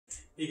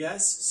Hey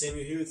guys,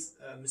 Samuel here with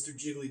Mr.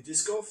 Jiggly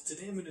Disc Golf.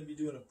 Today I'm going to be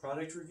doing a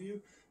product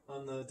review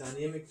on the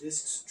Dynamic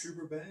Discs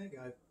Trooper bag.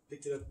 I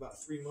picked it up about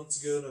 3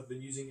 months ago and I've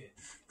been using it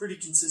pretty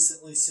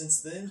consistently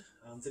since then.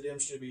 Today I'm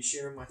just going to be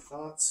sharing my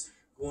thoughts,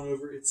 going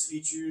over its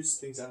features,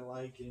 things I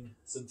like, and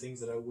some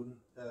things that I wouldn't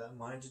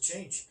mind to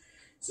change.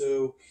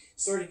 So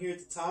starting here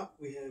at the top,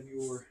 we have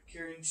your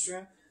carrying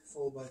strap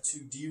followed by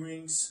 2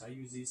 D-rings. I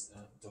use these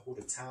to hold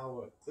a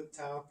towel, a clip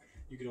towel.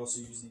 You could also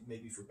use these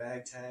maybe for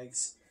bag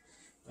tags.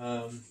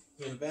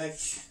 In the back,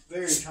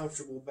 very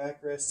comfortable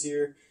backrest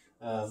here.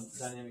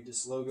 Dynamic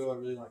Disc logo, I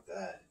really like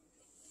that.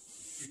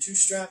 Your 2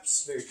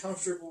 straps, very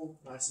comfortable,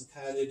 nice and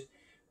padded.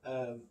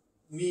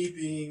 Me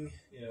being,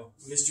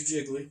 Mr.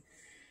 Jiggly,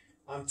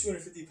 I'm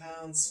 250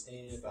 pounds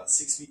and about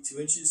 6 feet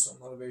 2 inches, so I'm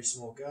not a very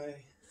small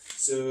guy.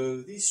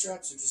 So these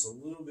straps are just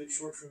a little bit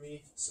short for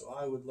me, so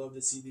I would love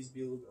to see these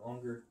be a little bit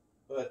longer,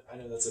 but I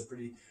know that's a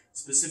pretty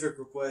specific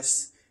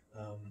request,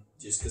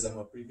 just because I'm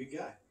a pretty big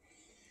guy.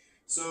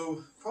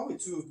 So probably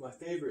 2 of my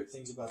favorite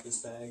things about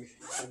this bag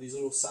are these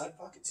little side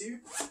pockets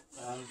here.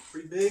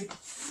 Pretty big.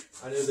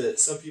 I know that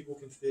some people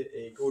can fit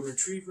a golden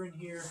retriever in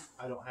here.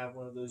 I don't have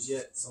one of those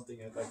yet. It's something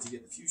I'd like to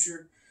get in the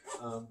future.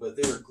 But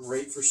they are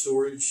great for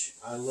storage.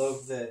 I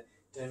love that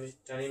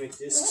Dynamic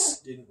Discs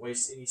didn't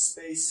waste any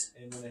space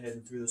and went ahead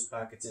and threw those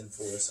pockets in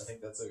for us. I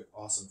think that's an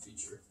awesome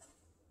feature.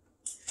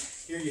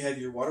 Here you have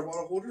your water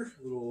bottle holder,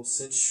 a little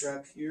cinch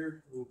strap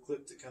here, a little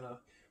clip to kind of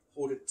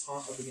hold it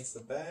taut up against the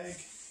bag.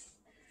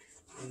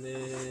 And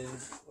then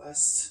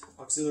last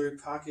auxiliary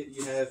pocket,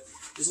 you have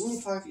this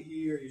little pocket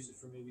here. I use it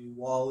for maybe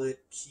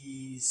wallet,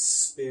 keys,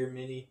 spare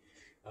mini,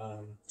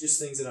 just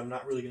things that I'm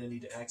not really going to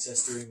need to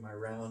access during my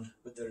round,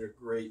 but that are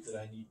great that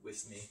I need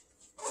with me.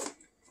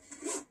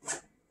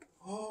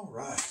 All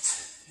right,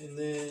 and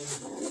then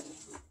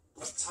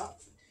up top,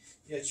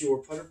 you got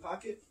your putter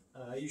pocket.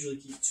 I usually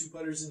keep 2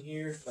 putters in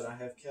here, but I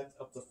have kept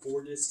up to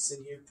 4 discs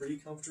in here pretty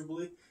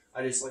comfortably.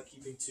 I just like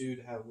keeping 2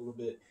 to have a little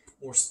bit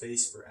more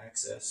space for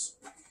access.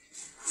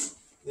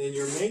 Then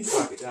your main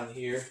pocket down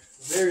here,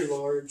 very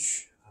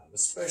large,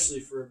 especially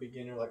for a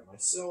beginner like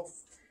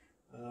myself.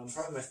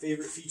 Probably my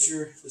favorite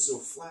feature, this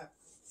little flap,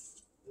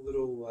 a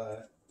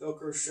little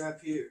Velcro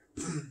strap here.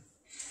 And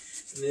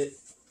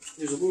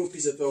there's a little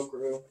piece of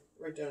Velcro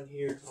right down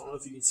here. I don't know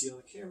if you can see on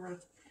the camera.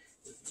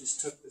 If you just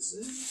tuck this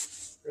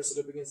in, press it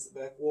up against the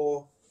back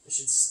wall, it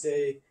should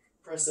stay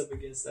pressed up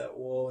against that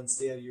wall and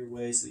stay out of your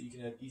way so that you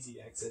can have easy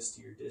access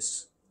to your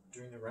discs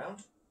during the round.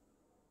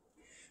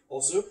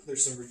 Also,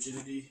 there's some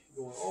rigidity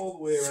going all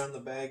the way around the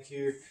bag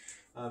here.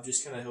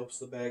 Just kind of helps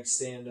the bag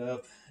stand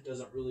up. It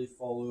doesn't really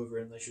fall over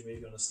unless you're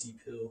maybe on a steep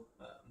hill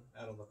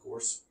out on the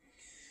course.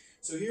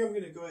 So here I'm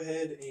going to go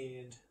ahead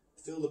and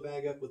fill the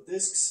bag up with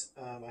discs.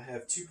 I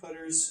have 2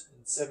 putters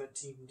and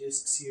 17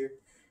 discs here.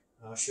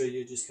 I'll show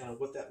you just kind of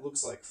what that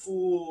looks like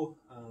full,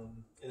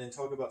 and then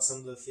talk about some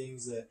of the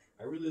things that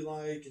I really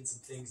like and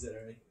some things that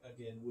I,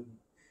 again, wouldn't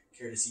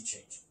care to see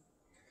change.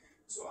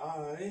 So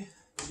I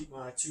keep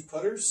my 2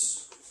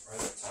 putters right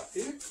up top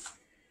here,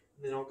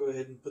 and then I'll go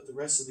ahead and put the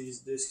rest of these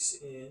discs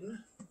in,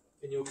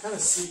 and you'll kind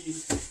of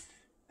see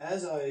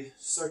as I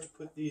start to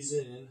put these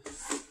in,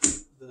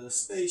 the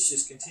space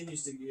just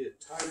continues to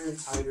get tighter and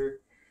tighter,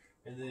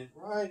 and then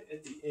right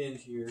at the end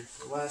here,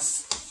 the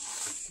last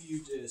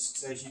few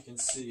discs, as you can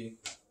see,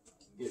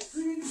 get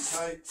pretty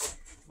tight,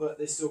 but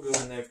they still go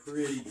in there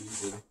pretty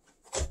easily.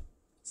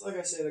 So like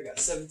I said, I got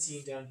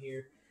 17 down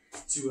here,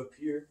 2 up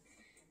here.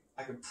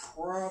 I could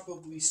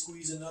probably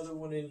squeeze another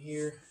one in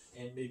here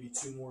and maybe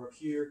 2 more up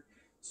here.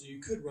 So you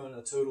could run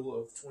a total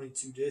of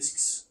 22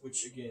 discs,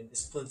 which again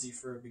is plenty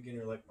for a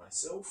beginner like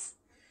myself.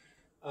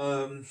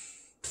 A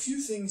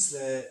few things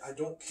that I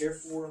don't care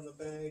for on the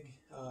bag.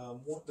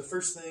 The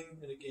first thing,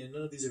 and again,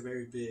 none of these are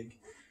very big,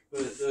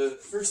 but the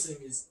first thing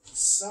is the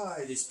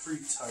side is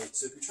pretty tight.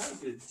 So if you're trying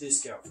to get a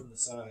disc out from the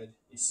side,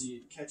 you see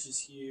it catches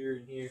here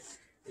and here.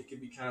 It can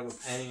be kind of a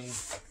pain.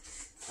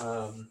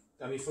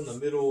 I mean, from the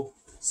middle,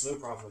 it's no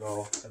problem at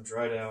all. Comes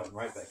right out and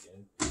right back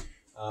in.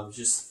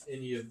 Just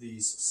any of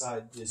these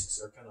side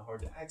discs are kind of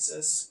hard to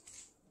access.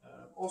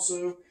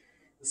 Also,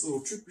 this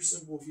little trooper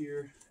symbol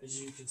here,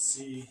 as you can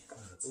see,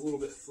 it's a little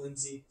bit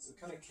flimsy, so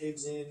it kind of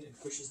caves in and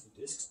pushes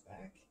the discs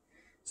back.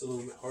 It's a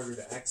little bit harder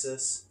to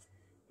access.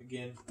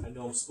 Again, I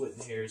know I'm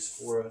splitting hairs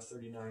for a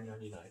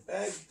 $39.99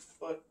 bag,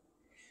 but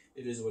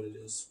it is what it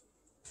is.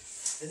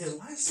 And then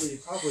lastly,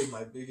 probably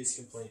my biggest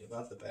complaint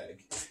about the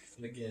bag,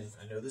 and again,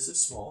 I know this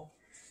is small,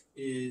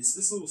 is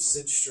this little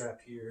cinch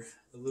strap here.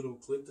 The little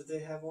clip that they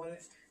have on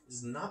it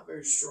is not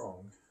very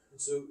strong.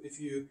 And so if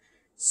you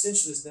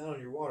cinch this down on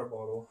your water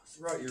bottle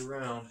throughout your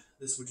round,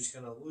 this would just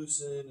kind of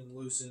loosen and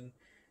loosen.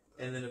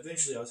 And then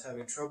eventually I was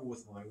having trouble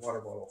with my water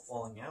bottle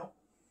falling out.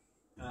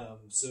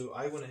 So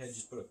I went ahead and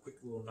just put a quick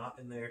little knot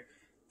in there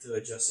to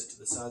adjust it to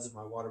the size of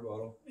my water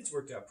bottle. It's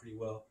worked out pretty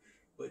well,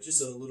 but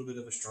just a little bit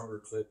of a stronger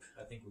clip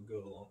I think would go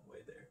a long way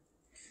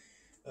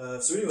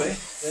there. So anyway,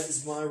 that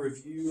is my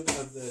review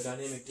of the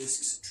Dynamic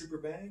Discs Trooper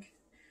bag.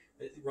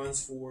 It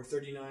runs for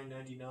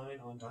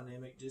 $39.99 on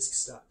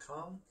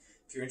dynamicdiscs.com.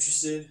 if you're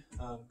interested,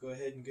 go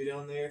ahead and go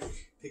down there,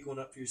 pick one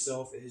up for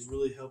yourself. It has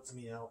really helped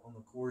me out on the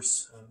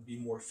course, be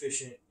more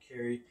efficient,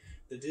 carry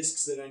the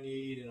discs that I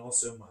need, and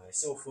also my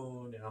cell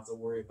phone, and I don't have to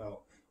worry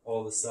about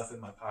all the stuff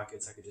in my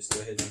pockets. I could just go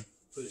ahead and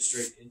put it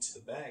straight into the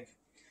bag.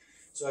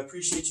 So I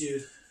appreciate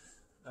you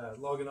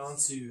logging on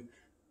to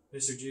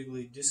Mr.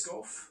 Jiggly Disc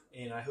Golf,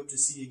 and I hope to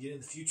see you again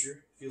in the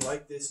future. If you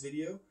like this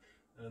video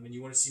and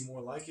you want to see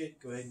more like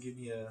it, go ahead and give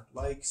me a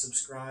like,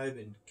 subscribe,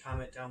 and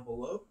comment down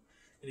below.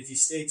 And if you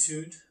stay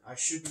tuned, I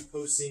should be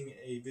posting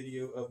a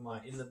video of my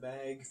in the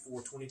bag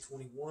for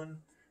 2021.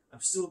 I'm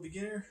still a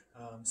beginner,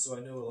 so I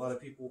know a lot of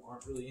people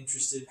aren't really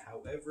interested.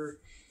 However,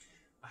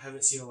 I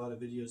haven't seen a lot of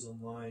videos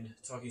online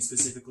talking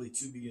specifically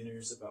to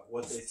beginners about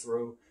what they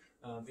throw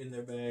in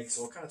their bag.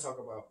 So I'll kind of talk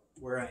about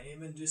where I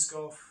am in disc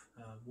golf,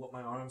 what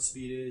my arm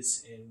speed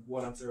is, and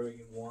what I'm throwing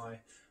and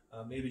why.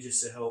 Maybe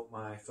just to help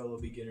my fellow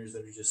beginners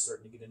that are just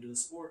starting to get into the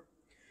sport.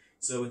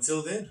 So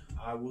until then,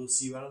 I will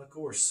see you out on the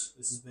course.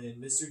 This has been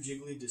Mr.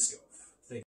 Jiggly Disc Golf.